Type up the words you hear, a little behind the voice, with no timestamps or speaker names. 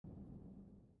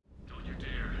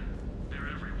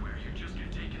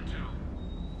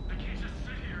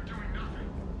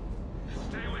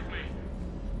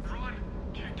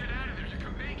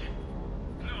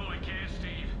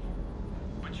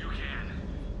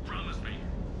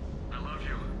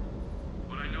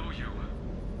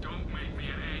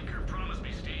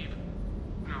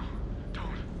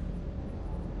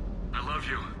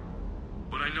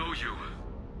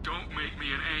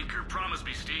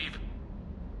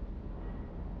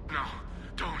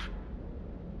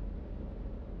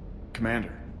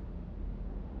Commander.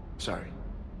 Sorry,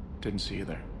 didn't see you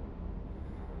there.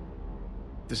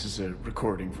 This is a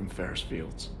recording from Ferris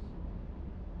Fields.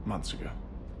 Months ago.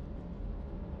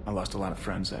 I lost a lot of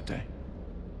friends that day.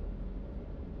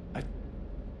 I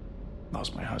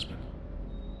lost my husband.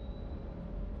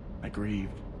 I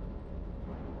grieved.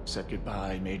 Said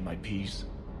goodbye, made my peace.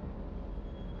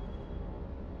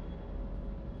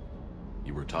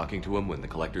 You were talking to him when the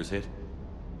collectors hit?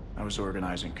 I was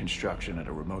organizing construction at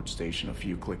a remote station a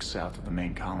few clicks south of the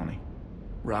main colony.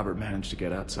 Robert managed to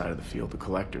get outside of the field the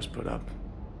collectors put up.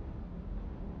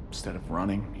 Instead of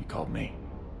running, he called me.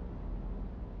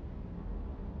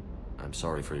 I'm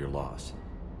sorry for your loss.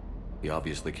 He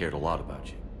obviously cared a lot about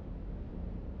you.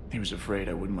 He was afraid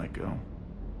I wouldn't let go.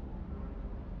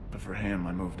 But for him,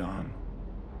 I moved on.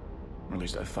 Or at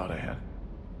least I thought I had.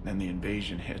 Then the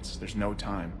invasion hits, there's no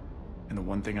time. And the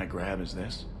one thing I grab is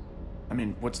this. I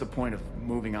mean, what's the point of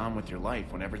moving on with your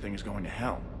life when everything is going to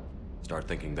hell? Start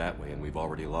thinking that way and we've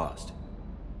already lost.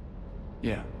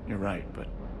 Yeah, you're right, but...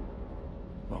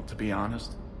 well, to be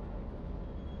honest,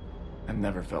 I've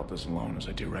never felt as alone as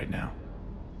I do right now.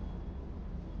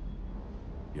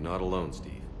 You're not alone,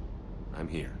 Steve. I'm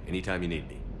here, anytime you need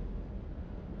me.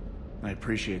 I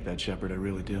appreciate that, Shepard, I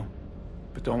really do.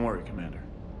 But don't worry, Commander.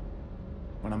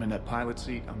 When I'm in that pilot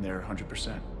seat, I'm there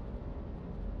 100%.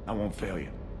 I won't fail you.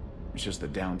 It's just the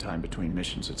downtime between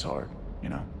missions that's hard, you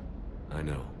know? I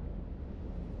know.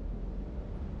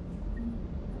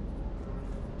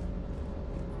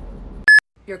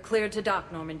 You're cleared to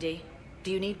dock, Normandy.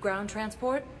 Do you need ground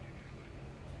transport?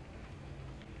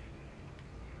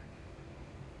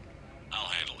 I'll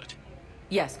handle it.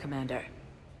 Yes, Commander.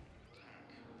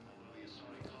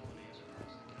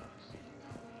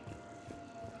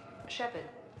 Shepard.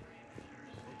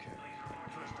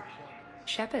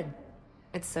 Shepard,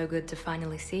 it's so good to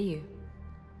finally see you.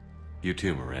 You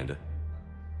too, Miranda.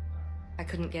 I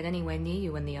couldn't get anywhere near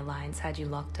you when the Alliance had you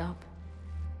locked up.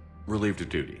 Relieved of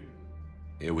duty.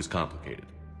 It was complicated.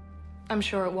 I'm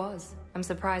sure it was. I'm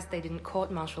surprised they didn't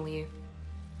court-martial you.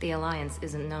 The Alliance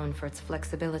isn't known for its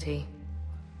flexibility.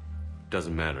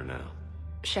 Doesn't matter now.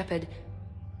 Shepard,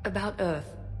 about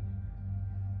Earth.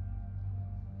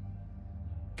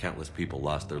 Countless people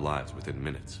lost their lives within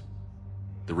minutes.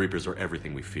 The Reapers are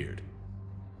everything we feared.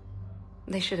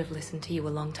 They should have listened to you a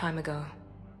long time ago.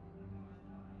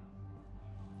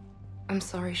 I'm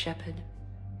sorry, Shepard.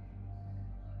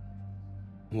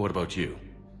 What about you?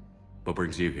 What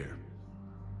brings you here?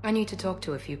 I need to talk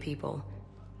to a few people.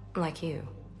 Like you.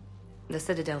 The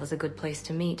Citadel is a good place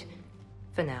to meet.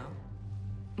 For now.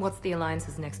 What's the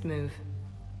Alliance's next move?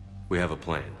 We have a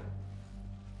plan.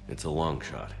 It's a long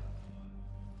shot.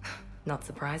 Not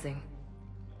surprising.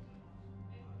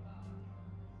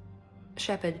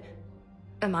 Shepard,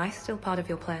 am I still part of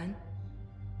your plan?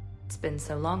 It's been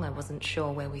so long I wasn't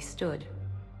sure where we stood.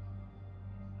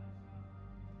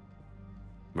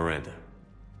 Miranda,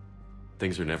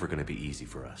 things are never going to be easy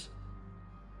for us.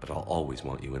 But I'll always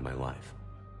want you in my life.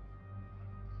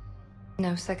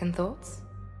 No second thoughts?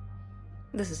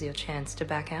 This is your chance to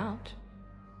back out.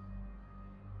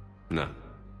 None.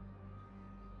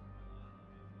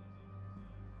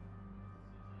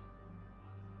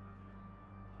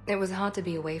 It was hard to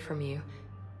be away from you.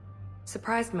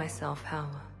 Surprised myself how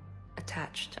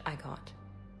attached I got.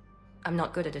 I'm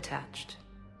not good at attached.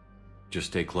 Just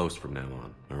stay close from now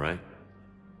on, alright?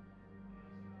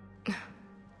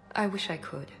 I wish I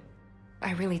could.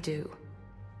 I really do.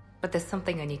 But there's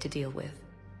something I need to deal with.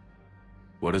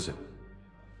 What is it?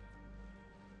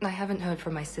 I haven't heard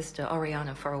from my sister,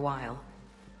 Oriana, for a while.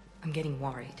 I'm getting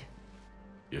worried.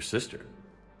 Your sister?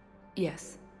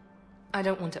 Yes. I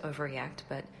don't want to overreact,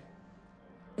 but...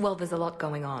 well, there's a lot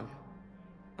going on.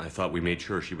 I thought we made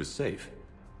sure she was safe.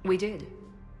 We did.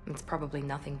 It's probably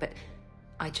nothing, but...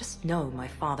 I just know my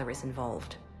father is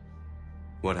involved.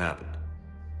 What happened?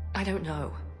 I don't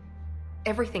know.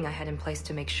 Everything I had in place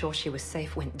to make sure she was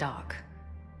safe went dark.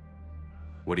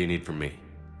 What do you need from me?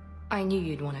 I knew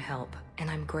you'd want to help, and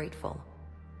I'm grateful.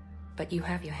 But you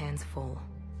have your hands full.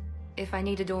 If I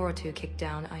need a door or two kicked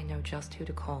down, I know just who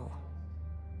to call.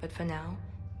 But for now,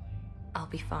 I'll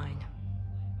be fine.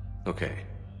 Okay.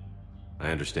 I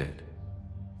understand.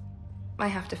 I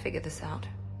have to figure this out.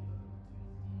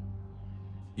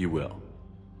 You will.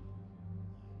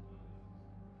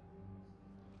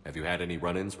 Have you had any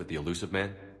run-ins with the Elusive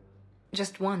Man?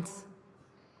 Just once.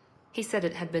 He said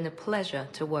it had been a pleasure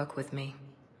to work with me.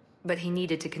 But he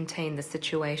needed to contain the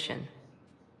situation.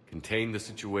 Contain the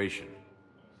situation.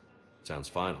 Sounds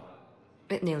final.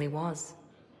 It nearly was.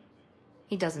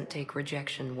 He doesn't take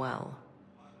rejection well.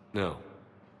 No,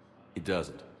 he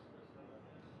doesn't.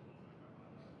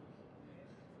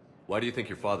 Why do you think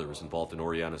your father was involved in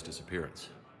Oriana's disappearance?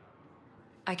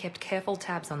 I kept careful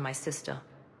tabs on my sister.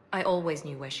 I always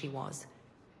knew where she was.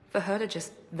 For her to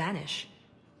just vanish,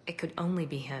 it could only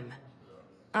be him.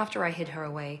 After I hid her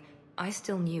away, I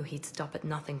still knew he'd stop at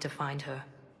nothing to find her.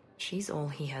 She's all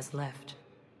he has left.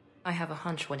 I have a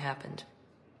hunch what happened,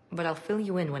 but I'll fill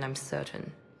you in when I'm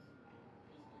certain.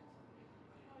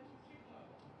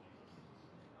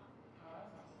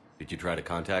 Did you try to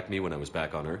contact me when I was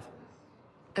back on Earth?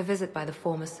 A visit by the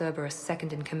former Cerberus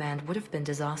second-in-command would have been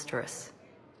disastrous.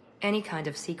 Any kind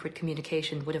of secret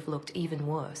communication would have looked even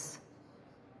worse.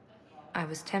 I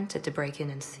was tempted to break in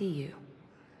and see you.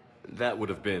 That would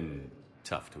have been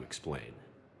tough to explain.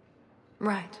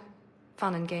 Right.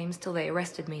 Fun and games till they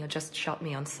arrested me or just shot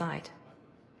me on sight.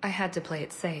 I had to play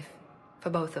it safe, for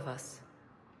both of us.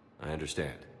 I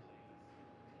understand.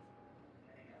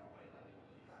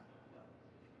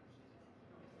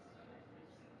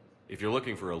 If you're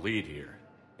looking for a lead here,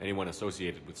 anyone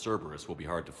associated with Cerberus will be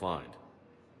hard to find.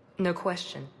 No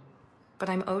question. But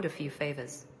I'm owed a few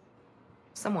favors.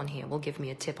 Someone here will give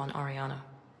me a tip on Ariana.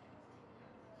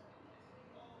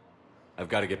 I've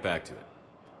got to get back to it.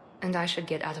 And I should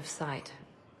get out of sight.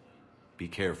 Be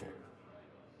careful.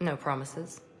 No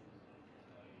promises.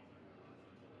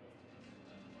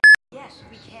 Yes,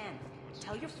 we can.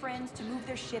 Tell your friends to move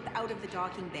their ship out of the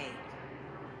docking bay.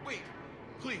 Wait,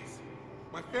 please.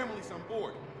 My family's on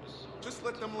board. Just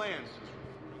let them land.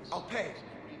 I'll pay.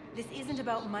 This isn't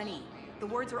about money. The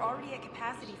wards are already at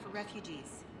capacity for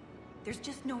refugees. There's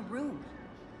just no room.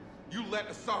 You let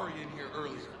Asari in here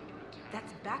earlier.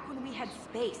 That's back when we had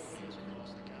space.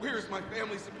 Where is my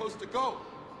family supposed to go?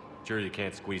 Sure you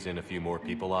can't squeeze in a few more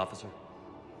people, officer?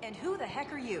 And who the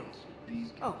heck are you?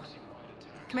 Oh,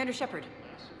 Commander Shepard.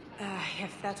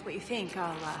 If that's what you think,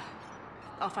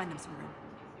 I'll find them some room.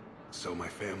 So my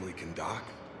family can dock?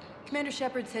 Commander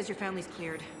Shepard says your family's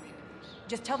cleared.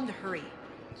 Just tell them to hurry.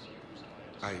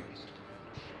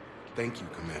 Thank you,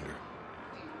 Commander.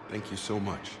 Thank you so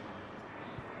much.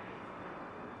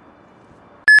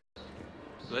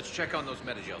 Let's check on those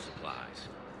Metagel supplies.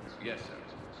 Yes, sir.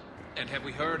 And have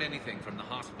we heard anything from the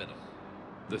hospital?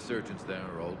 The surgeons there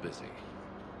are all busy.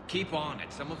 Keep on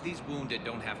it. Some of these wounded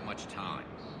don't have much time.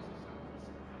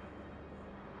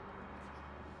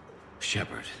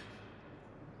 Shepard.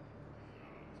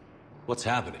 What's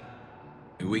happening?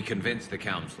 We convinced the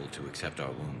Council to accept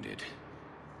our wounded.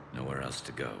 Nowhere else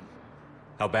to go.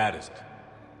 How bad is it?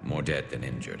 More dead than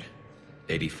injured.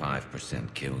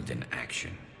 85% killed in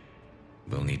action.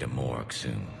 We'll need a morgue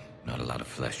soon. Not a lot of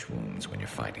flesh wounds when you're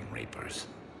fighting Reapers.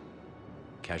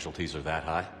 Casualties are that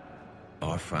high?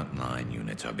 Our frontline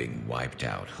units are being wiped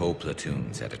out, whole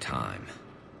platoons at a time.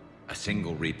 A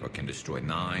single Reaper can destroy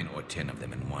 9 or 10 of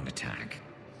them in one attack.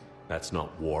 That's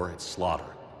not war, it's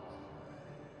slaughter.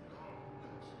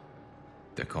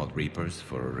 They're called Reapers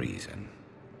for a reason.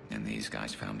 And these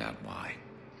guys found out why.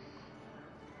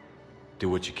 Do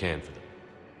what you can for them.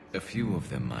 A few of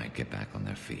them might get back on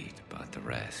their feet, but the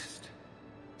rest...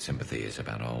 Sympathy is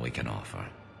about all we can offer.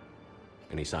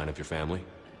 Any sign of your family?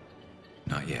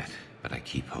 Not yet, but I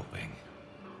keep hoping.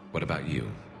 What about you?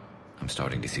 I'm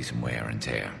starting to see some wear and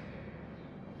tear.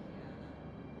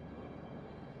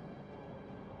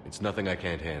 It's nothing I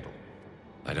can't handle.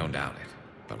 I don't doubt it,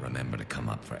 but remember to come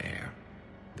up for air.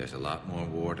 There's a lot more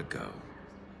war to go.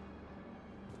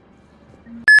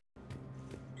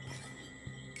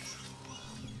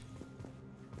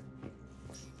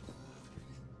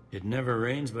 It never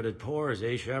rains, but it pours,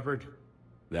 eh, Shepard?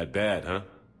 That bad, huh?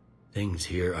 Things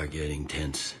here are getting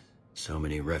tense. So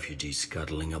many refugees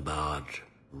scuttling about,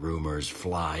 rumors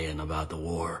flying about the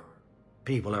war.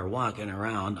 People are walking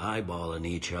around eyeballing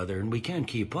each other, and we can't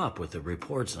keep up with the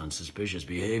reports on suspicious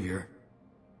behavior.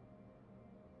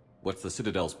 What's the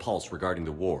Citadel's pulse regarding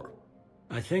the war?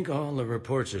 I think all the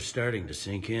reports are starting to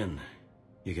sink in.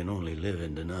 You can only live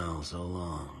in denial so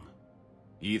long.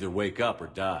 You either wake up or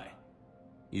die.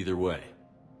 Either way.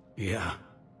 Yeah.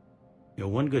 You know,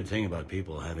 one good thing about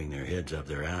people having their heads up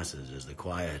their asses is the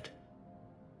quiet.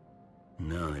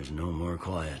 No, there's no more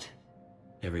quiet.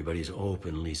 Everybody's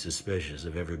openly suspicious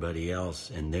of everybody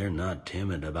else, and they're not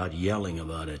timid about yelling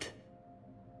about it.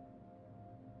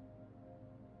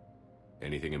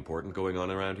 Anything important going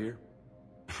on around here?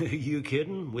 You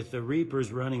kidding? With the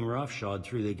Reapers running roughshod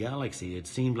through the galaxy, it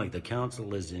seemed like the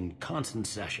Council is in constant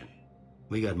session.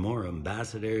 We got more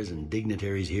ambassadors and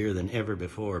dignitaries here than ever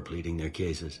before pleading their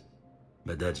cases.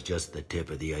 But that's just the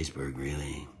tip of the iceberg,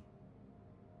 really.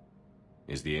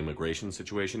 Is the immigration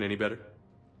situation any better?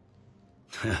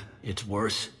 It's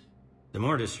worse. The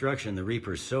more destruction the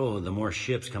Reapers sow, the more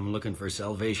ships come looking for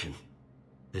salvation.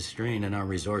 The strain on our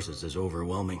resources is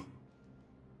overwhelming.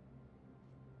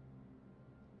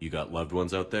 You got loved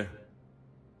ones out there?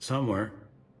 Somewhere.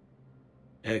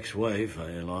 Ex-wife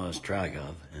I lost track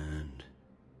of,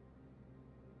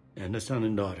 and a son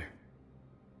and daughter.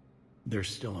 They're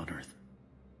still on Earth.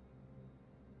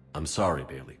 I'm sorry,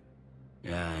 Bailey.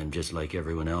 Yeah, I'm just like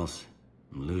everyone else.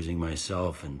 I'm losing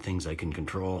myself and things I can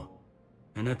control.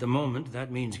 And at the moment,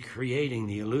 that means creating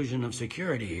the illusion of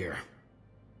security here.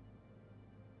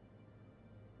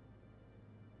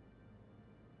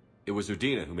 It was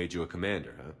Udina who made you a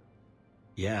commander, huh?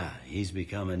 Yeah, he's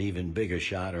become an even bigger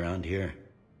shot around here.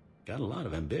 Got a lot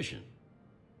of ambition.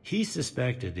 He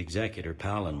suspected Executor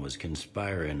Palin was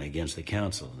conspiring against the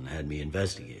Council and had me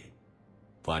investigate.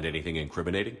 Find anything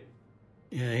incriminating?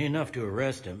 Yeah, enough to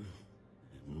arrest him.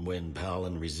 And when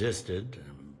Palin resisted,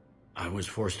 I was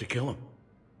forced to kill him.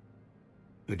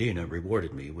 Udina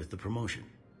rewarded me with the promotion.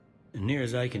 And near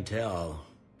as I can tell,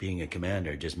 being a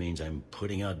commander just means I'm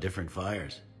putting out different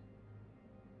fires.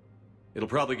 It'll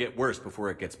probably get worse before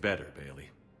it gets better, Bailey.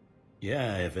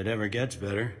 Yeah, if it ever gets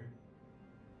better.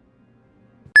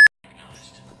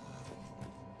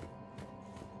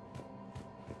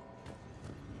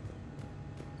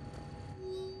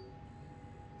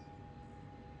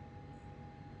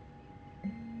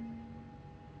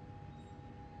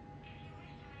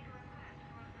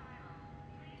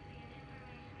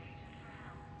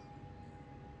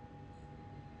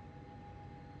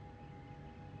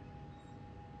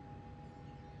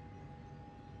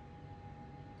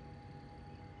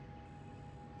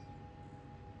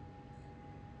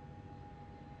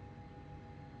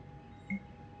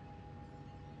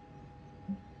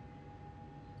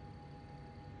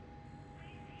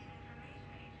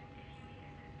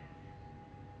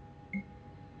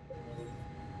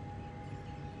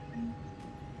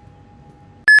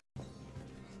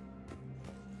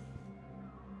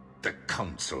 The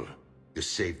Council. You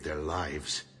saved their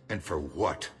lives. And for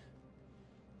what?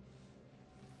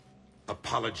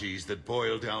 Apologies that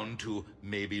boil down to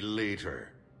maybe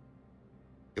later.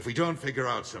 If we don't figure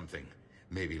out something,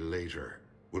 maybe later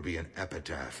will be an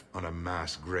epitaph on a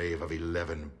mass grave of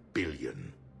 11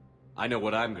 billion. I know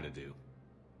what I'm gonna do.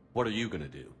 What are you gonna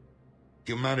do?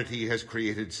 Humanity has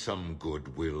created some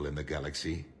goodwill in the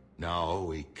galaxy. Now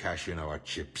we cash in our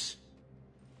chips.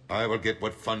 I will get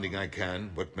what funding I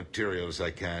can, what materials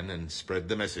I can, and spread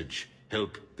the message.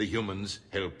 Help the humans,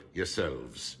 help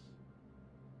yourselves.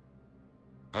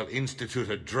 I'll institute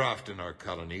a draft in our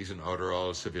colonies and order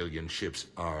all civilian ships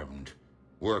armed.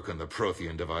 Work on the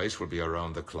Prothean device will be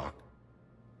around the clock.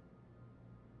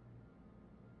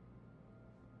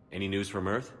 Any news from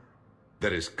Earth?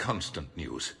 There is constant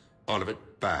news. All of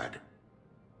it bad.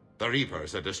 The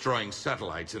Reapers are destroying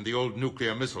satellites and the old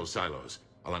nuclear missile silos,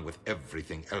 along with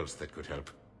everything else that could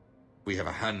help. We have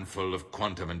a handful of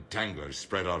quantum entanglers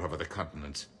spread out over the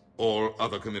continents. All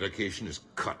other communication is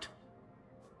cut.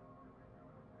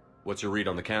 What's your read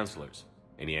on the Counselors?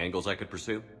 Any angles I could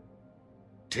pursue?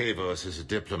 Tavos is a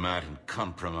diplomat and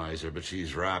compromiser, but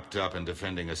she's wrapped up in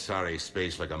defending Asari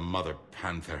space like a mother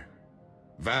panther.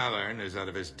 Valern is out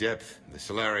of his depth. The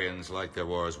Solarians like their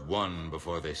wars won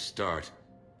before they start.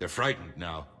 They're frightened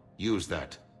now. Use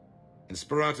that. In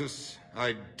Sparatus,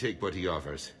 I'd take what he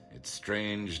offers. It's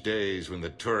strange days when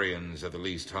the Turians are the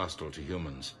least hostile to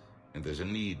humans, and there's a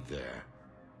need there.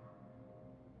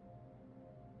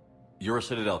 You're a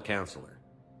Citadel Counselor.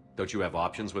 Don't you have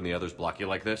options when the others block you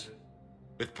like this?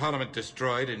 With Parliament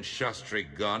destroyed and Shastri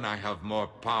gone, I have more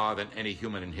power than any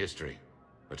human in history.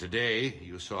 But today,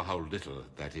 you saw how little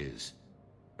that is.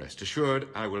 Rest assured,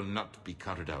 I will not be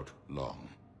counted out long.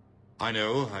 I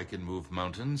know I can move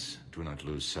mountains. Do not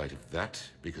lose sight of that,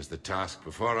 because the task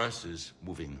before us is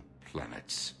moving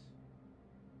planets.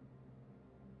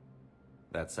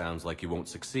 That sounds like you won't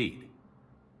succeed.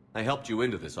 I helped you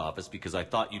into this office because I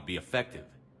thought you'd be effective.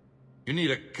 You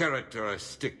need a carrot or a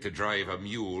stick to drive a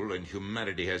mule, and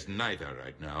humanity has neither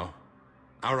right now.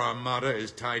 Our armada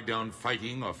is tied down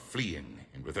fighting or fleeing,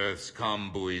 and with Earth's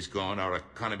comm buoys gone, our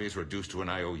economy is reduced to an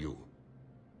IOU.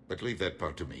 But leave that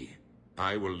part to me.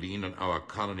 I will lean on our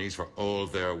colonies for all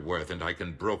they're worth, and I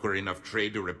can broker enough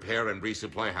trade to repair and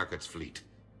resupply Hackett's fleet.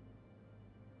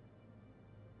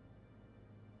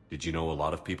 Did you know a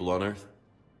lot of people on Earth?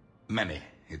 Many.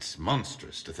 It's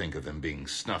monstrous to think of them being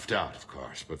snuffed out, of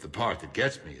course, but the part that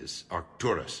gets me is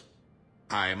Arcturus.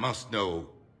 I must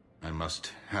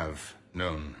have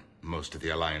known most of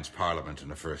the Alliance Parliament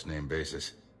on a first-name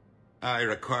basis. I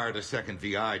required a second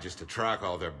VI just to track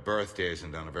all their birthdays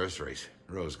and anniversaries.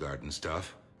 Rose Garden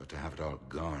stuff, but to have it all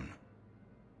gone.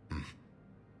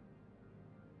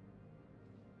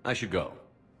 I should go.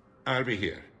 I'll be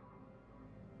here.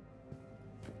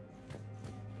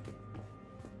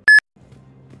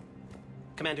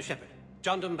 Commander Shepard.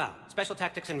 John Dumbao, Special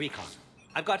Tactics and Recon.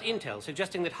 I've got intel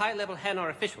suggesting that high-level Hanar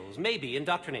officials may be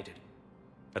indoctrinated.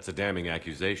 That's a damning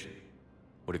accusation.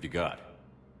 What have you got?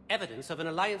 Evidence of an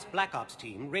Alliance Black Ops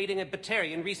team raiding a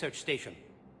Batarian research station.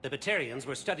 The Batarians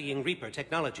were studying Reaper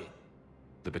technology.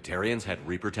 The Batarians had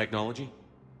Reaper technology?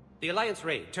 The Alliance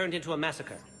raid turned into a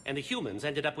massacre, and the humans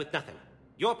ended up with nothing.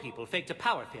 Your people faked a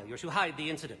power failure to hide the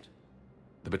incident.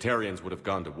 The Batarians would have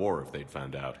gone to war if they'd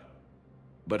found out.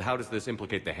 But how does this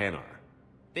implicate the Hanar?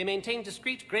 They maintained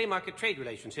discreet gray market trade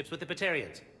relationships with the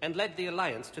Batarians, and led the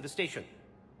Alliance to the station.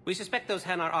 We suspect those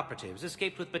Hanar operatives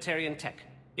escaped with Batarian tech.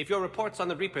 If your reports on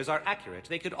the Reapers are accurate,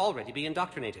 they could already be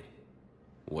indoctrinated.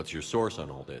 What's your source on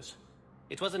all this?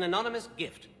 It was an anonymous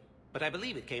gift, but I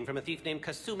believe it came from a thief named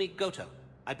Kasumi Goto.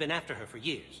 I've been after her for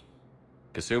years.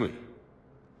 Kasumi?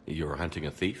 You're hunting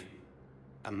a thief?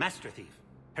 A master thief.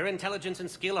 Her intelligence and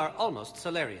skill are almost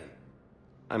Solarian.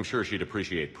 I'm sure she'd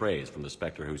appreciate praise from the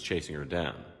Spectre who's chasing her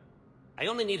down. I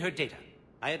only need her data.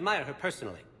 I admire her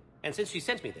personally. And since she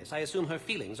sent me this, I assume her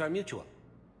feelings are mutual.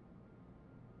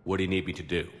 What do you need me to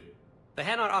do? The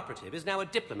Hanar operative is now a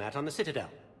diplomat on the Citadel.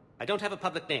 I don't have a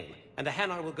public name, and the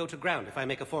Hanar will go to ground if I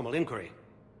make a formal inquiry.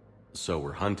 So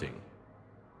we're hunting.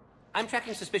 I'm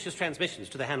tracking suspicious transmissions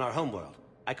to the Hanar homeworld.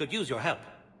 I could use your help.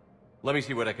 Let me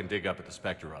see what I can dig up at the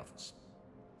Spectre office.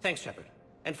 Thanks, Shepard.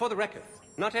 And for the record,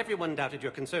 not everyone doubted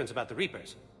your concerns about the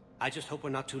Reapers. I just hope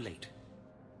we're not too late.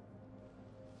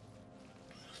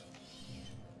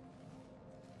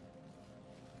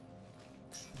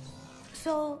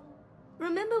 So,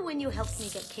 remember when you helped me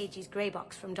get KG's grey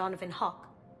box from Donovan Hawk?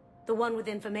 The one with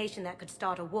information that could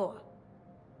start a war?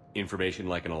 Information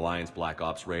like an Alliance Black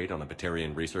Ops raid on a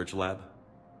Batarian research lab?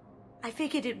 I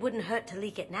figured it wouldn't hurt to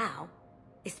leak it now.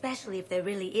 Especially if there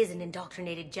really is an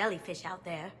indoctrinated jellyfish out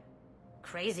there.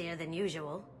 Crazier than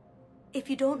usual. If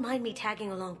you don't mind me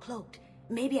tagging along cloaked,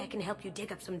 maybe I can help you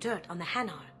dig up some dirt on the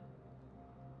Hanar.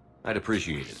 I'd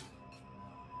appreciate it.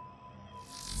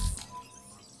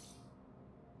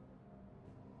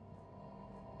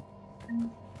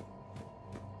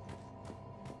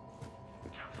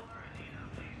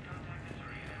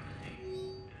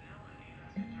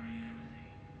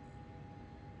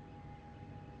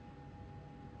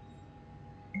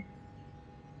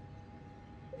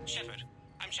 Shepard,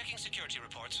 I'm checking security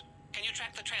reports. Can you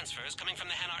track the transfers coming from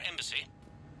the Hanar embassy?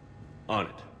 On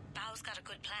it. Bao's got a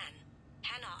good plan.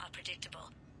 Hanar are predictable.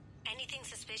 Anything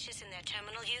suspicious in their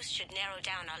terminal use should narrow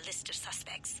down our list of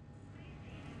suspects.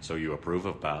 So you approve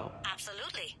of Bao?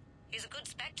 Absolutely. He's a good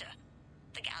Spectre.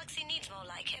 The galaxy needs more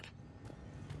like him.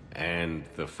 And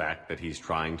the fact that he's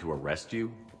trying to arrest you?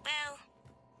 Well,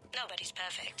 nobody's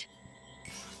perfect.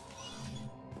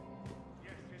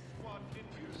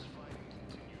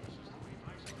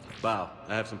 Bao,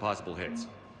 I have some possible hits.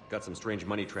 Got some strange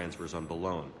money transfers on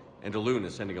Balone, and Alun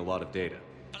is sending a lot of data.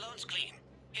 Balone's clean.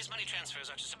 His money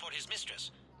transfers are to support his mistress.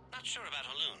 Not sure about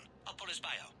Alun. I'll pull his bio.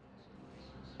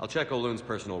 I'll check Olun's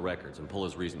personal records and pull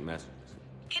his recent messages.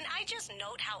 Can I just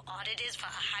note how odd it is for a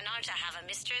Hanar to have a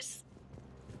mistress?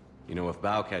 You know, if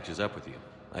Bao catches up with you,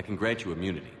 I can grant you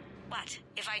immunity. What,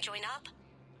 if I join up?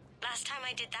 Last time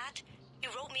I did that, you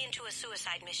wrote me into a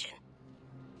suicide mission.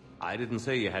 I didn't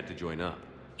say you had to join up.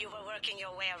 You were working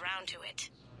your way around to it.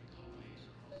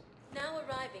 Now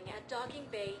arriving at Docking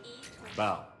Bay E20.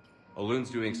 Bao,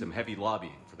 Olun's doing some heavy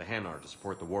lobbying for the Hanar to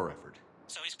support the war effort.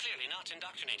 So he's clearly not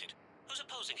indoctrinated. Who's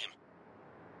opposing him?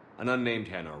 An unnamed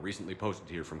Hanar recently posted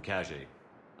here from Kaide.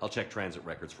 I'll check transit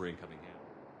records for incoming Hanar.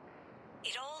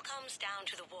 It all comes down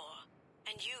to the war,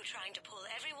 and you trying to pull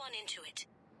everyone into it.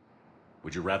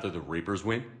 Would you rather the Reapers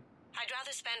win? I'd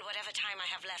rather spend whatever time I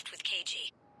have left with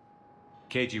KG.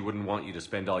 KG wouldn't want you to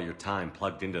spend all your time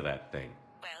plugged into that thing.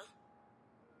 Well,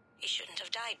 he shouldn't have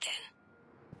died then.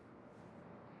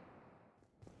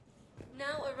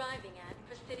 Now arriving at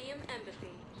Presidium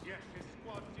Embassy. Yes, his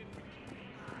squad did.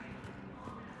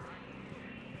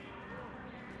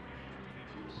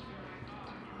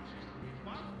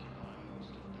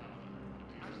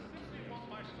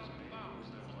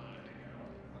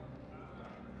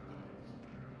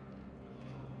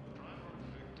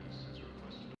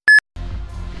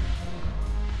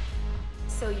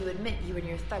 So you admit you and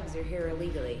your thugs are here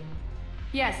illegally?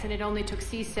 Yes, and it only took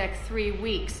C-Sec 3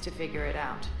 weeks to figure it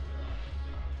out.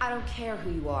 I don't care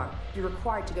who you are. You're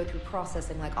required to go through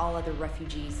processing like all other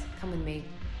refugees. Come with me.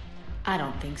 I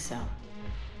don't think so.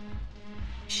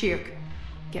 Shirk,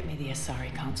 get me the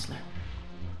Asari consular.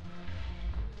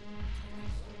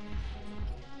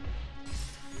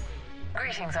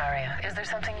 Greetings, Aria. Is there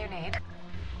something you need?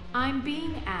 I'm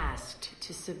being asked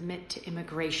to submit to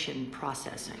immigration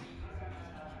processing.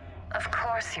 Of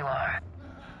course you are.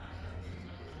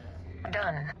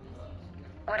 Done.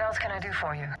 What else can I do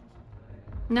for you?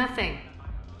 Nothing.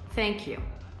 Thank you.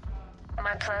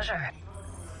 My pleasure.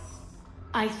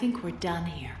 I think we're done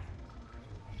here.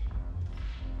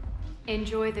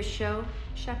 Enjoy the show,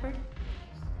 Shepard?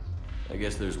 I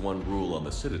guess there's one rule on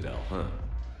the Citadel, huh?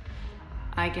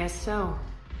 I guess so.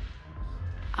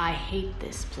 I hate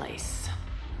this place.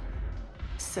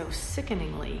 So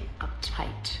sickeningly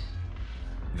uptight.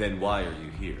 Then why are you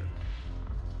here?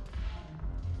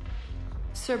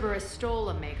 Cerberus stole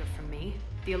Omega from me.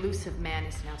 The elusive man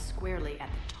is now squarely at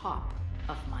the top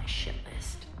of my shit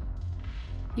list.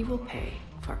 You will pay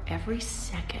for every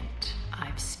second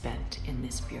I've spent in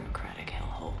this bureaucratic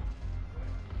hellhole.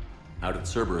 How did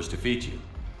Cerberus defeat you?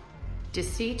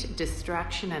 Deceit,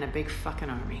 distraction, and a big fucking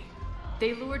army.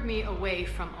 They lured me away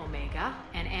from Omega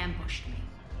and ambushed me.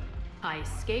 I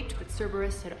escaped, but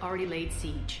Cerberus had already laid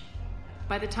siege.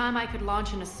 By the time I could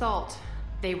launch an assault,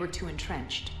 they were too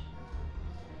entrenched.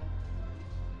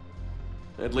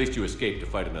 At least you escaped to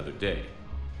fight another day.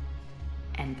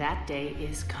 And that day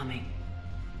is coming.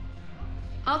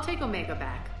 I'll take Omega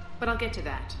back, but I'll get to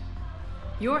that.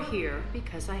 You're here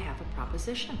because I have a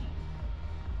proposition.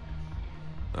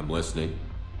 I'm listening.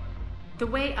 The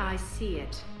way I see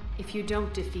it, if you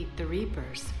don't defeat the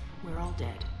Reapers, we're all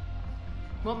dead.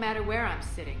 Won't matter where I'm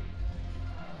sitting.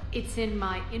 It's in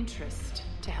my interest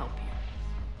to help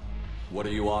you. What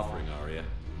are you offering, Aria?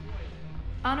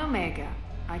 On Omega,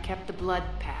 I kept the Blood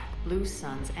Pack, Blue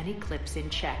Suns, and Eclipse in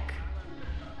check.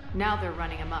 Now they're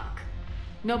running amok.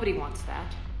 Nobody wants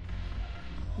that.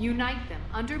 Unite them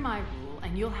under my rule,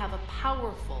 and you'll have a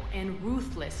powerful and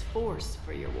ruthless force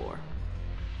for your war.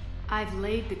 I've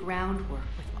laid the groundwork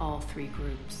with all three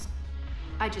groups.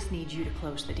 I just need you to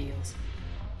close the deals.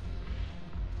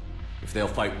 If they'll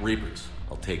fight Reapers,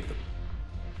 I'll take them.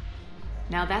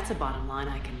 Now that's a bottom line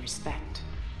I can respect.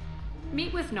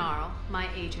 Meet with Gnarl, my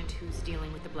agent who's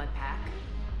dealing with the Blood Pack.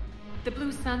 The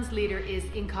Blue Suns leader is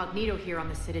incognito here on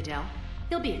the Citadel.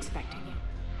 He'll be expecting you.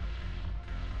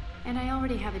 And I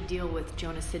already have a deal with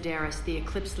Jonas Sidaris, the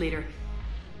Eclipse leader.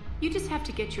 You just have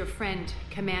to get your friend,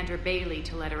 Commander Bailey,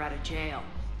 to let her out of jail.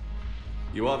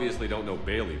 You obviously don't know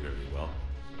Bailey very well.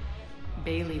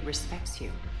 Bailey respects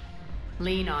you.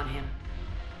 Lean on him.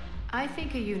 I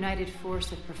think a united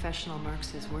force of professional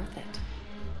mercs is worth it.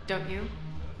 Don't you?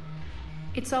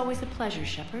 It's always a pleasure,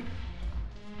 Shepard.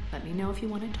 Let me know if you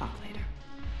want to talk later.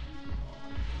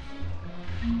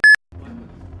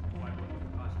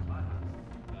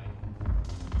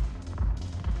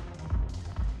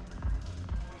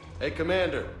 Hey,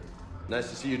 Commander. Nice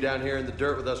to see you down here in the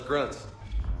dirt with us grunts.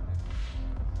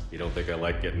 You don't think I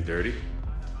like getting dirty?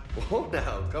 Whoa,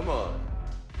 now, come on.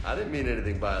 I didn't mean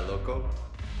anything by it, loco.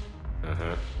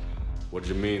 Uh-huh. What'd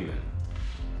you mean, then?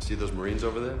 See those Marines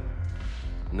over there?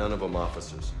 None of them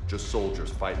officers, just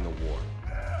soldiers fighting the war.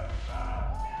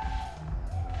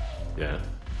 Yeah?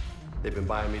 They've been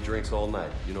buying me drinks all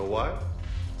night. You know why?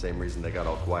 Same reason they got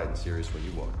all quiet and serious when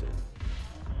you walked in.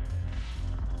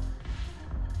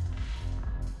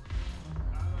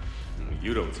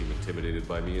 You don't seem intimidated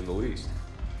by me in the least.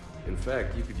 In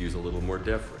fact, you could use a little more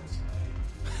deference.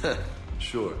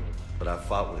 Sure, but I've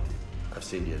fought with you. I've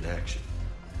seen you in action.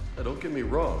 Now, don't get me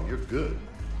wrong, you're good.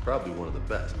 Probably one of the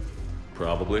best.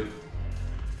 Probably.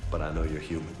 But I know you're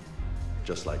human.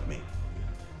 Just like me.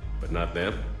 But not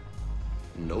them?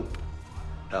 Nope.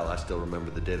 Hell, I still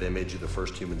remember the day they made you the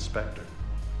first human Spectre.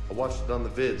 I watched it on the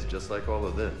vids, just like all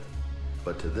of them.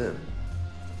 But to them,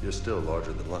 you're still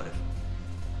larger than life.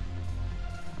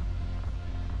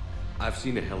 I've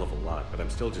seen a hell of a lot, but I'm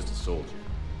still just a soldier.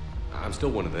 I'm still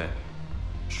one of them.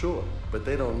 Sure, but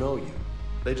they don't know you.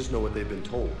 They just know what they've been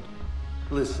told.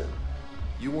 Listen,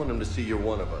 you want them to see you're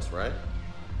one of us, right?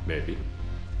 Maybe.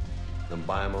 Then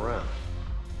buy them around.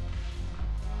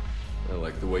 I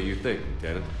like the way you think,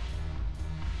 Lieutenant.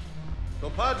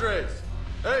 Compadres!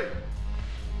 Hey!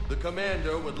 The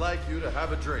commander would like you to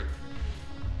have a drink.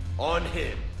 On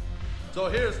him. So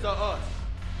here's to us.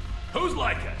 Who's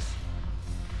like us?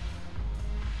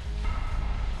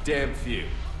 Damn few.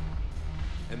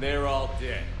 And they're all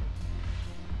dead.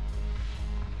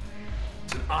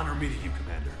 It's an honor meeting you,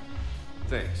 Commander.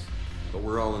 Thanks. But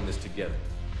we're all in this together.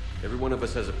 Every one of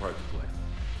us has a part to play.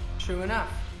 True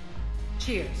enough.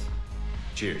 Cheers.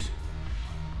 Cheers.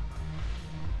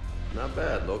 Not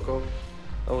bad, loco.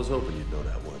 I was hoping you'd know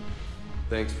that one.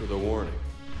 Thanks for the warning.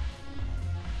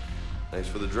 Thanks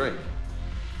for the drink.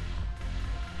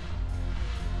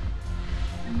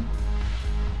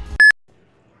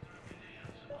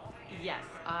 Yes,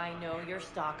 I know your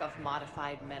stock of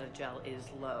modified metagel is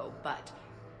low, but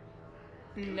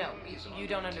No, you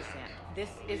don't understand. This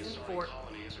isn't for...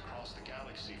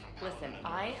 Listen,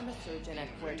 I am a surgeon at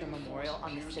Puerto Memorial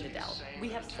on the Citadel. We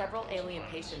have several alien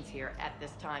patients here at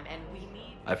this time, and we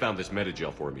need... I found this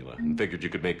Metagel formula and figured you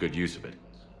could make good use of it.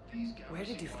 Where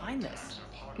did you find this?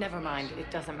 Never mind, it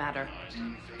doesn't matter.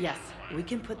 Yes, we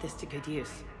can put this to good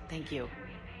use. Thank you.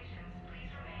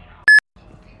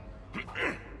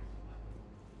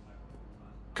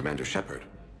 Commander Shepard.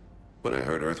 When I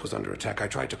heard Earth was under attack, I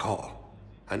tried to call.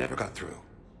 I never got through.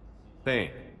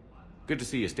 Thane, good to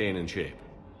see you staying in shape.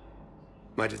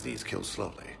 My disease kills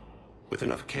slowly. With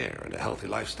enough care and a healthy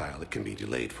lifestyle, it can be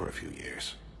delayed for a few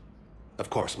years. Of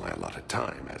course, my allotted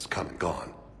time has come and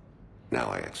gone. Now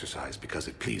I exercise because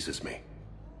it pleases me.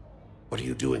 What are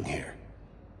you doing here?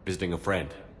 Visiting a friend,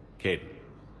 Kaiden.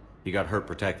 He got hurt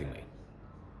protecting me.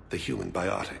 The human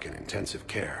biotic in intensive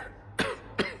care.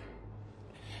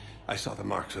 I saw the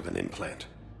marks of an implant.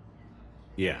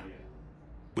 Yeah.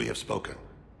 We have spoken.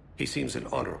 He seems an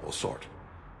honorable sort.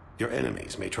 Your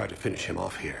enemies may try to finish him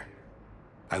off here.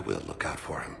 I will look out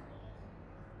for him.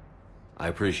 I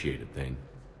appreciate it, Thane.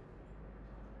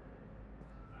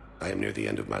 I am near the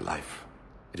end of my life.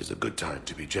 It is a good time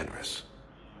to be generous.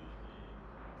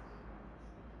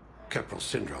 Keppel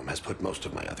syndrome has put most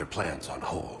of my other plans on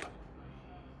hold.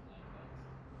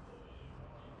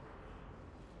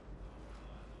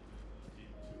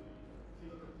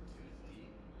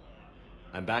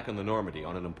 I'm back on the Normandy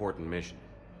on an important mission.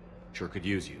 Sure could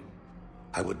use you.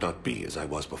 I would not be as I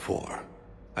was before.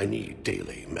 I need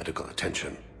daily medical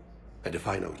attention. And if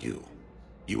I know you,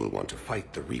 you will want to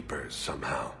fight the Reapers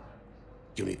somehow.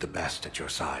 You need the best at your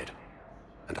side,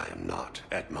 and I am not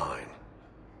at mine.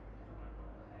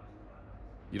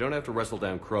 You don't have to wrestle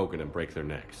down Krogan and break their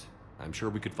necks. I'm sure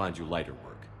we could find you lighter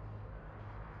work.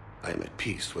 I am at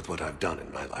peace with what I've done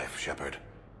in my life, Shepard.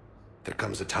 There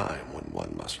comes a time when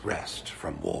one must rest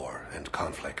from war and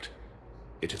conflict.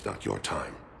 It is not your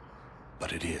time,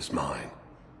 but it is mine.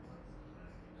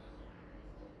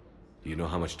 Do you know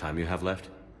how much time you have left?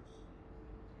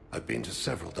 I've been to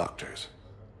several doctors.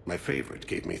 My favorite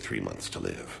gave me 3 months to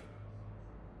live.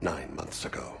 9 months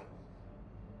ago.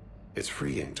 It's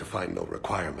freeing to find no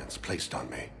requirements placed on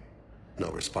me. No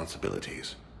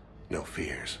responsibilities. No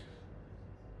fears.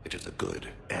 It is a good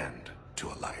end to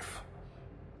a life.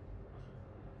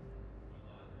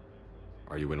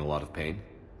 Are you in a lot of pain?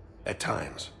 At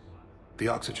times. The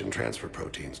oxygen transfer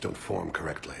proteins don't form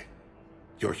correctly.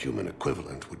 Your human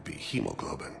equivalent would be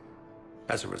hemoglobin.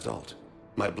 As a result,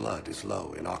 my blood is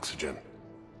low in oxygen.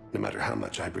 No matter how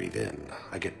much I breathe in,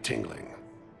 I get tingling,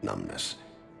 numbness,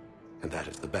 and that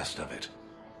is the best of it.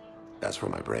 As for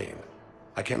my brain,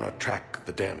 I cannot track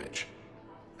the damage.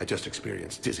 I just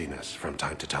experience dizziness from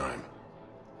time to time.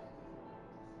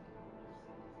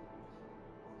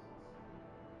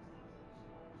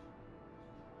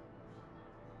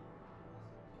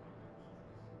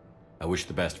 I wish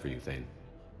the best for you, Thane.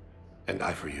 And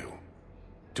I for you.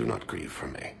 Do not grieve for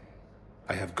me.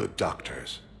 I have good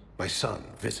doctors. My son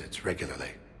visits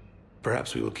regularly.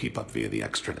 Perhaps we will keep up via the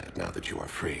extranet now that you are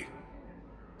free.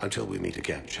 Until we meet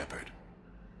again, Shepard.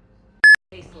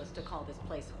 Tasteless to call this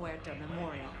place Puerto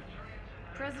Memorial.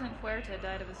 President Huerta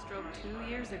died of a stroke 2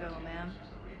 years ago, ma'am.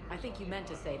 I think you meant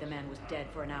to say the man was dead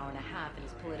for an hour and a half and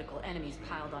his political enemies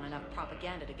piled on enough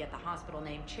propaganda to get the hospital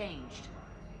name changed.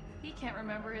 He can't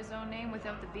remember his own name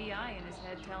without the VI in his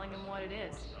head telling him what it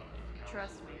is.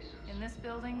 Trust me, in this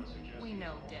building, we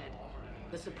know dead.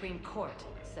 The Supreme Court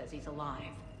says he's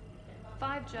alive.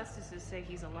 5 justices say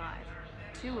he's alive.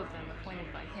 2 of them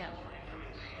appointed by him.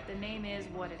 The name is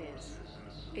what it is.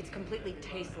 It's completely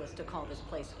tasteless to call this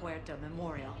place Huerta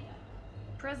Memorial.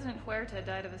 President Huerta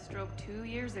died of a stroke 2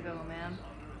 years ago, ma'am.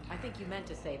 I think you meant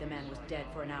to say the man was dead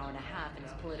for an hour and a half and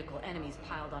his political enemies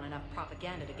piled on enough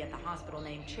propaganda to get the hospital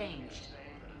name changed.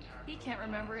 He can't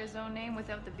remember his own name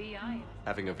without the VI.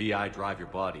 Having a VI drive your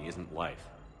body isn't life.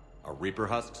 Are Reaper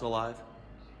husks alive?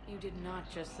 You did not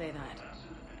just say that.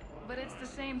 But it's the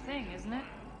same thing, isn't it?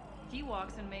 He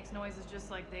walks and makes noises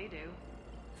just like they do.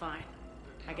 Fine.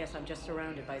 I guess I'm just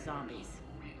surrounded by zombies.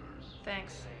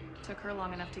 Thanks. Took her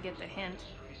long enough to get the hint.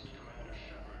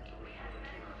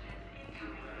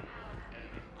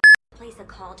 Place a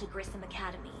call to Grissom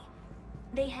Academy.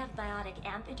 They have biotic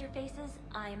amp interfaces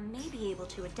I may be able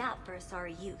to adapt for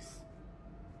Asari use.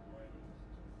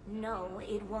 No,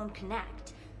 it won't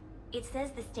connect. It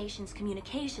says the station's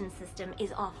communication system is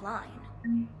offline.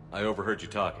 I overheard you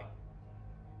talking.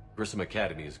 Grissom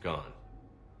Academy is gone.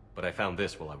 But I found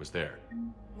this while I was there.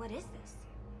 What is this?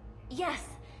 Yes,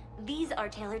 these are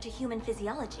tailored to human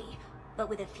physiology, but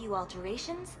with a few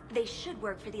alterations, they should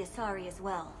work for the Asari as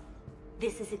well.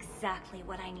 This is exactly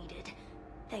what I needed.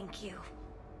 Thank you.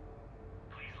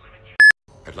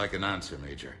 I'd like an answer,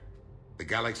 Major. The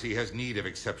galaxy has need of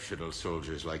exceptional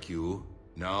soldiers like you,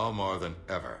 now more than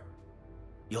ever.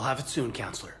 You'll have it soon,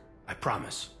 Counselor. I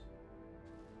promise.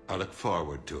 I look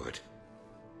forward to it.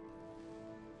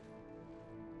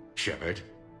 Shepard?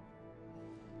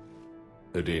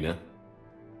 Udina?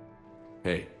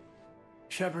 Hey.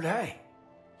 Shepard, hey.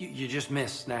 You just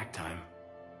missed snack time.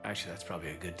 Actually, that's probably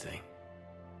a good thing.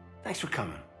 Thanks for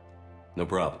coming. No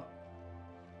problem.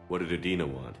 What did Udina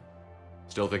want?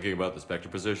 Still thinking about the Spectre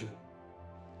position?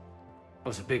 It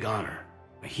was a big honor.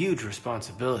 A huge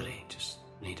responsibility. Just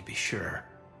need to be sure.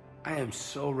 I am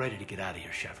so ready to get out of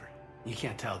here, Shepard. You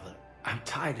can't tell that I'm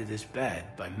tied to this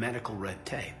bed by medical red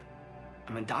tape.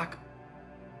 I mean, Doc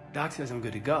says I'm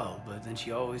good to go, but then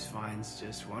she always finds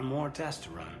just one more test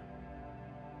to run.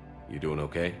 You doing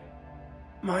okay?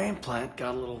 My implant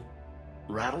got a little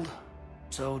rattled,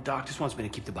 so Doc just wants me to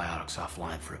keep the biotics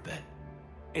offline for a bit.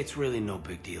 It's really no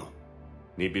big deal.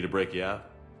 Need me to break you out?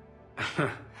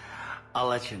 I'll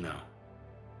let you know.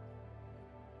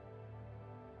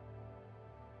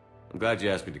 I'm glad you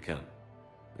asked me to come.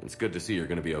 It's good to see you're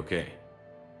gonna be okay.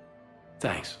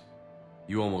 Thanks.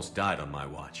 You almost died on my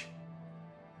watch.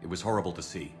 It was horrible to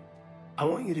see. I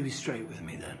want you to be straight with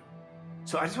me then.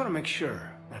 So I just want to make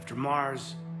sure, after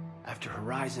Mars, after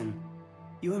Horizon,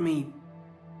 you and me,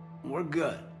 we're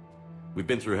good. We've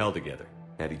been through hell together,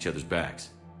 had each other's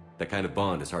backs. That kind of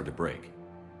bond is hard to break.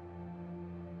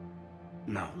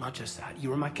 No, not just that. You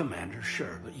were my commander,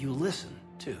 sure, but you listened,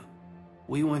 too.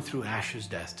 We went through Ash's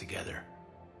death together.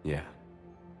 Yeah.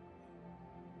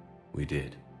 We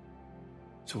did.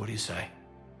 So what do you say?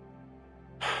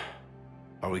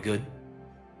 Are we good?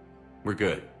 We're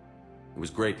good. It was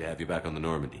great to have you back on the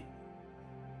Normandy.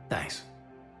 Thanks.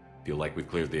 Feel like we've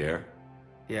cleared the air?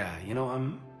 Yeah, you know,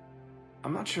 I'm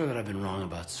not sure that I've been wrong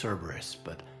about Cerberus,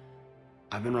 but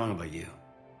I've been wrong about you.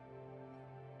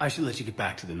 I should let you get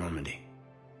back to the Normandy.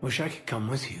 Wish I could come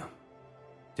with you.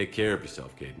 Take care of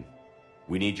yourself, Kaiden.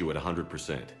 We need you at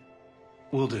 100%.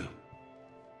 Will do.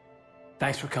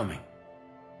 Thanks for coming.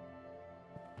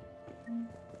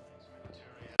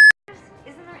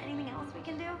 Isn't there anything else we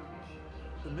can do?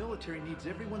 The military needs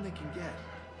everyone they can get.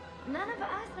 None of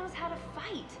us knows how to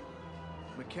fight.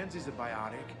 Mackenzie's a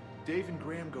biotic. Dave and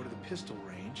Graham go to the pistol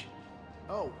range.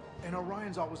 Oh, and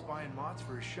Orion's always buying mods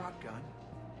for his shotgun.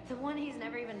 The one he's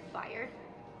never even fired.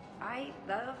 I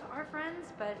love our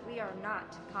friends, but we are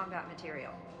not combat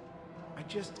material. I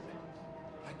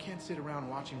can't sit around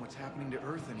watching what's happening to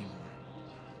Earth anymore.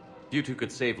 You two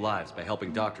could save lives by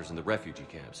helping doctors in the refugee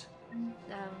camps.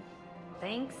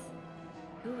 Thanks?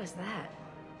 Who was that?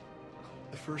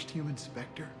 The first human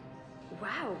Spectre?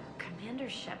 Wow, Commander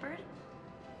Shepard?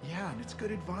 Yeah, and it's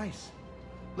good advice.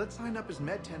 Let's sign up as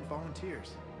Med-10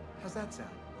 volunteers. How's that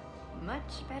sound?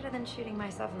 Much better than shooting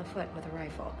myself in the foot with a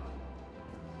rifle.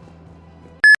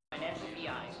 Financial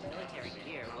PIs, military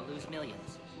gear will lose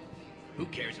millions. Who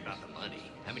cares about the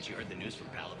money? Haven't you heard the news from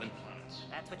Palaven?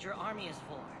 That's what your army is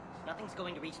for. Nothing's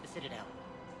going to reach the Citadel.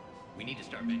 We need to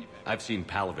start manufacturing. I've seen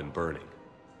Palaven burning.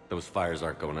 Those fires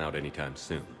aren't going out anytime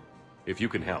soon. If you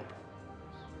can help.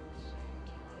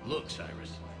 Look,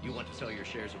 Cyrus, you want to sell your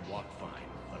shares and walk fine,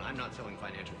 but I'm not selling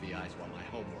financial VIs while my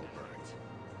homeworld burns.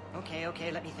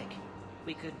 Okay, let me think.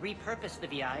 We could repurpose the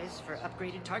VIs for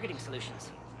upgraded targeting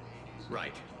solutions.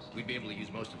 Right. We'd be able to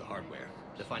use most of the hardware.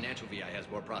 The financial VI has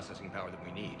more processing power than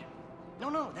we need.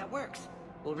 No, that works.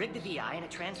 We'll rig the VI and it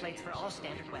translates for all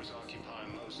standard weapons.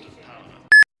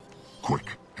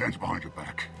 Quick, hands behind your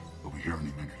back. We'll be here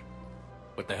any minute.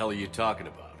 What the hell are you talking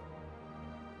about?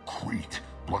 Crete,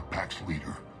 Bloodpack's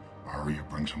leader. Aria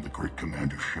brings him the great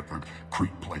Commander Shepard.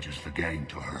 Crete pledges the gang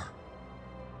to her.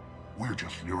 We're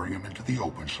just luring him into the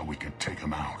open so we can take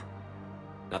him out.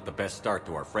 Not the best start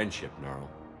to our friendship, Gnarl.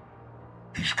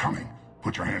 He's coming.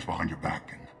 Put your hands behind your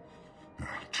back and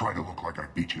try to look like I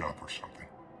beat you up or something.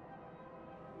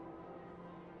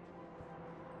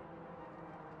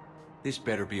 This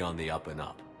better be on the up and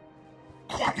up.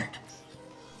 Quiet!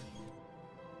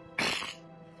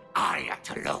 Aria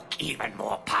to look even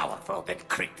more powerful than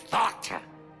Crete thought.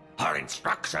 Her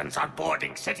instructions on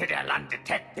boarding Citadel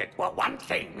undetected were one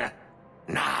thing.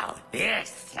 Now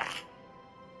this.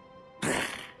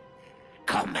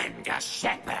 Commander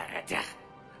Shepard.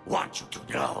 Want you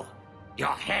to know,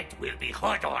 your head will be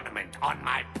hood ornament on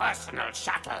my personal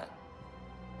shuttle.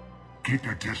 Keep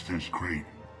your distance, Crete.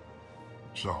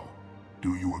 So,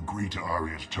 do you agree to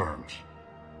Aria's terms?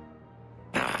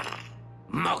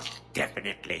 Most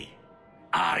definitely.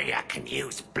 Aria can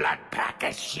use Bloodpack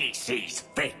as she sees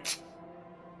fit.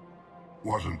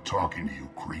 Wasn't talking to you,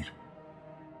 Crete.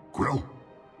 Quill?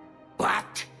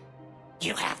 What?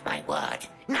 You have my word.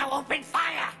 Now open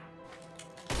fire!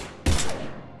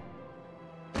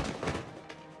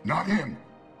 Not him.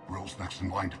 Grill's next in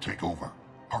line to take over.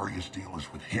 Aria's deal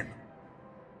is with him.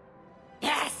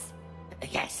 Yes.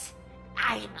 Yes.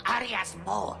 I'm Aria's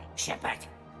mole, Shepard.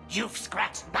 You've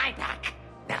scratched my back.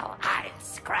 Now I'll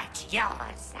scratch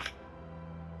yours.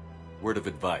 Word of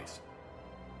advice.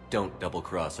 Don't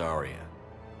double-cross Aria.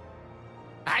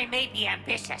 I may be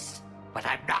ambitious, but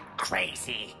I'm not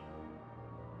crazy.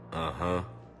 Uh-huh.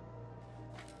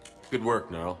 Good work,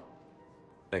 Gnarl.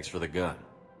 Thanks for the gun.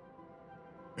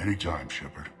 Anytime,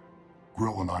 Shepard.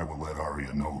 Grill and I will let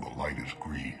Aria know the light is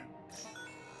green.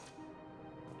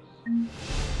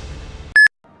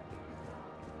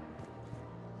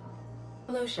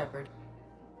 Hello, Shepard.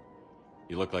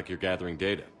 You look like you're gathering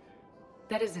data.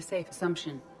 That is a safe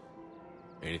assumption.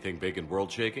 Anything big and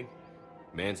world-shaking?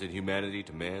 Man's inhumanity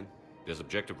to man? Does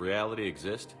objective reality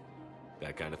exist?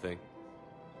 That kind of thing?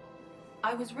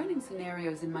 I was running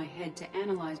scenarios in my head to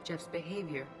analyze Jeff's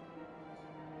behavior.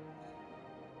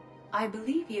 I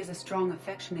believe he has a strong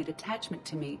affectionate attachment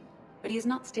to me, but he has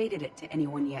not stated it to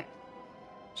anyone yet.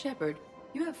 Shepard,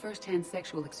 you have first-hand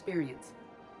sexual experience.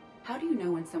 How do you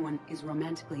know when someone is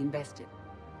romantically invested?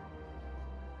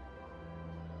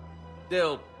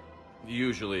 They'll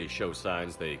usually show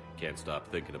signs they can't stop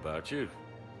thinking about you.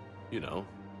 You know,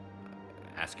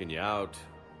 asking you out,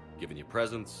 giving you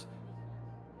presents,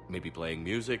 maybe playing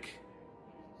music.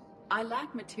 I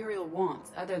lack material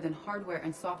wants other than hardware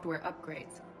and software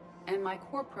upgrades, and my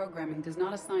core programming does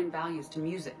not assign values to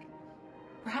music.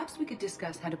 Perhaps we could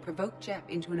discuss how to provoke Jeff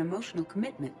into an emotional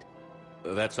commitment.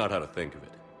 That's not how to think of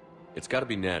it. It's got to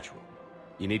be natural.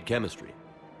 You need chemistry.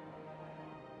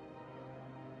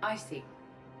 I see.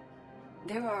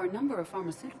 There are a number of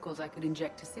pharmaceuticals I could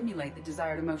inject to simulate the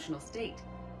desired emotional state.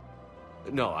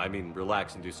 No, I mean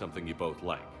relax and do something you both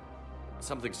like.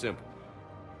 Something simple.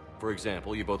 For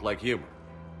example, you both like humor.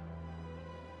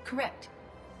 Correct.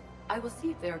 I will see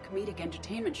if there are comedic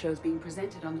entertainment shows being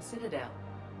presented on the Citadel.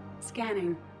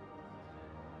 Scanning.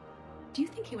 Do you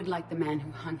think he would like The Man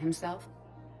Who Hung Himself?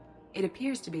 It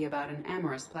appears to be about an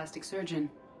amorous plastic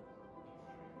surgeon.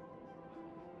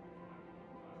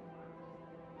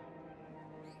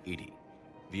 Edie,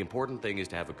 the important thing is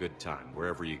to have a good time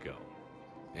wherever you go.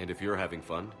 And if you're having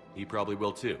fun, he probably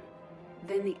will too.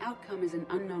 Then the outcome is an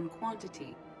unknown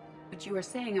quantity. But you are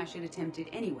saying I should attempt it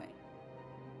anyway.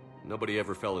 Nobody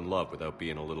ever fell in love without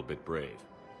being a little bit brave.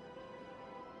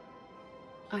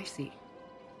 I see.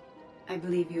 I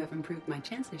believe you have improved my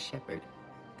chances, Shepard.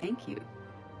 Thank you.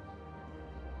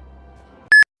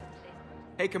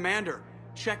 Hey, Commander,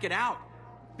 check it out.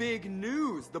 Big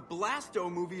news! The Blasto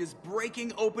movie is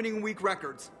breaking opening week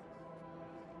records.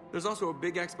 There's also a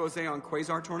big expose on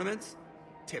Quasar tournaments,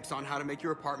 tips on how to make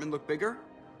your apartment look bigger,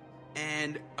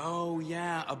 and, oh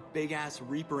yeah, a big-ass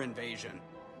Reaper invasion.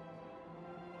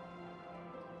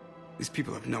 These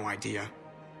people have no idea.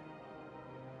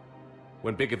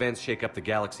 When big events shake up the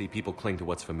galaxy, people cling to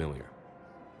what's familiar.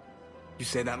 You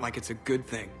say that like it's a good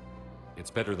thing. It's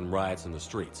better than riots in the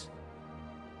streets.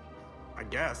 I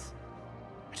guess.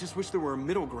 I just wish there were a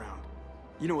middle ground.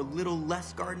 You know, a little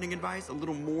less gardening advice, a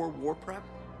little more war prep.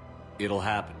 It'll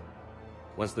happen.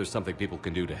 Once there's something people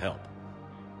can do to help.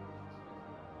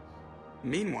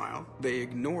 Meanwhile, they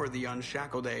ignore the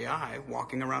unshackled AI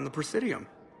walking around the Presidium.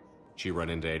 She run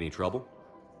into any trouble?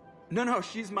 No,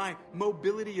 she's my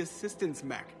mobility assistance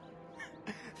mech.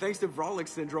 Thanks to Vrolic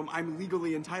syndrome, I'm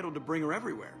legally entitled to bring her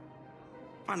everywhere.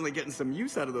 Finally getting some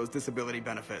use out of those disability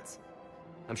benefits.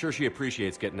 I'm sure she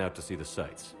appreciates getting out to see the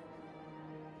sights.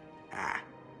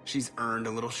 She's earned a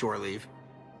little shore leave.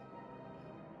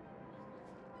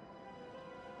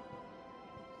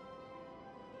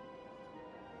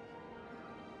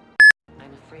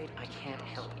 I'm afraid I can't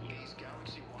help you.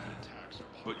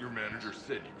 But your manager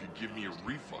said you could give me a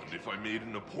refund if I made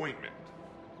an appointment.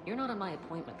 You're not on my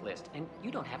appointment list, and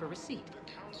you don't have a receipt.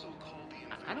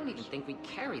 I don't even think we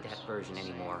carry that version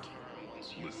anymore.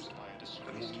 Listen,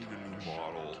 I don't need a new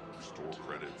model, store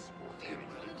credits, or anything.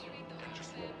 I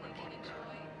just want my money back.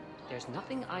 There's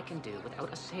nothing I can do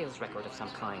without a sales record of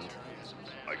some kind.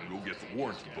 I can go get the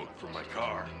warranty book from my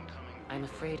car. I'm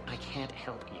afraid I can't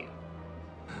help you.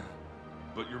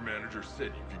 But your manager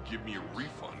said you could give me a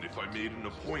refund if I made an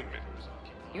appointment.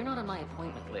 You're not on my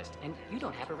appointment list, and you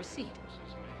don't have a receipt.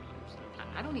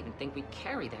 I don't even think we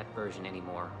carry that version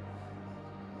anymore.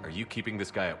 Are you keeping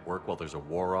this guy at work while there's a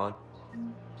war on?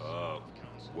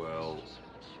 Well,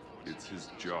 it's his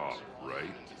job,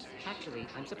 right? Actually,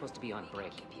 I'm supposed to be on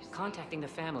break. Contacting the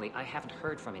family I haven't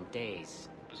heard from in days.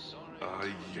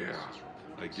 Yeah.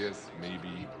 I guess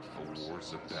maybe a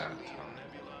war's a bad time.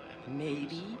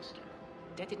 Maybe?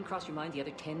 That didn't cross your mind the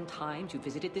other 10 times you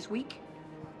visited this week?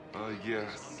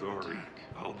 Yeah, sorry.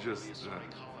 I'll just,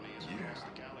 yeah.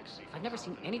 I've never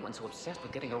seen anyone so obsessed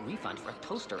with getting a refund for a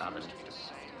toaster oven.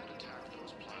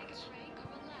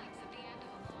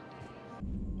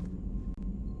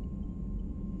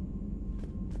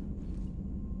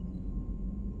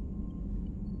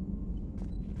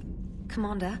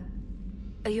 Commander,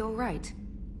 are you alright?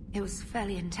 It was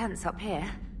fairly intense up here.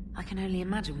 I can only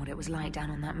imagine what it was like down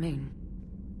on that moon.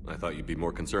 I thought you'd be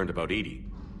more concerned about Edie.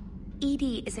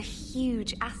 Edie is a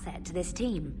huge asset to this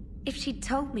team. If she'd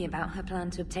told me about her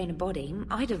plan to obtain a body,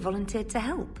 I'd have volunteered to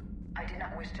help. I did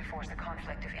not wish to force a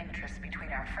conflict of interest between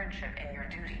our friendship and your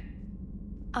duty.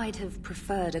 I'd have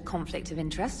preferred a conflict of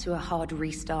interest to a hard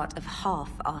restart of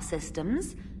half our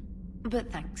systems.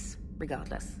 But thanks,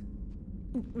 regardless.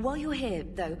 While you're here,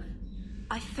 though,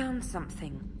 I found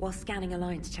something while scanning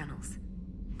Alliance channels.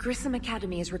 Grissom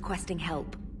Academy is requesting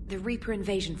help. The Reaper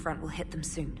invasion front will hit them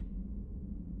soon.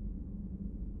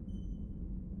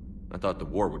 I thought the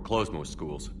war would close most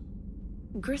schools.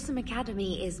 Grissom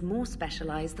Academy is more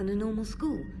specialized than a normal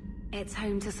school. It's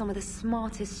home to some of the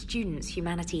smartest students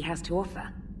humanity has to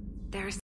offer. There are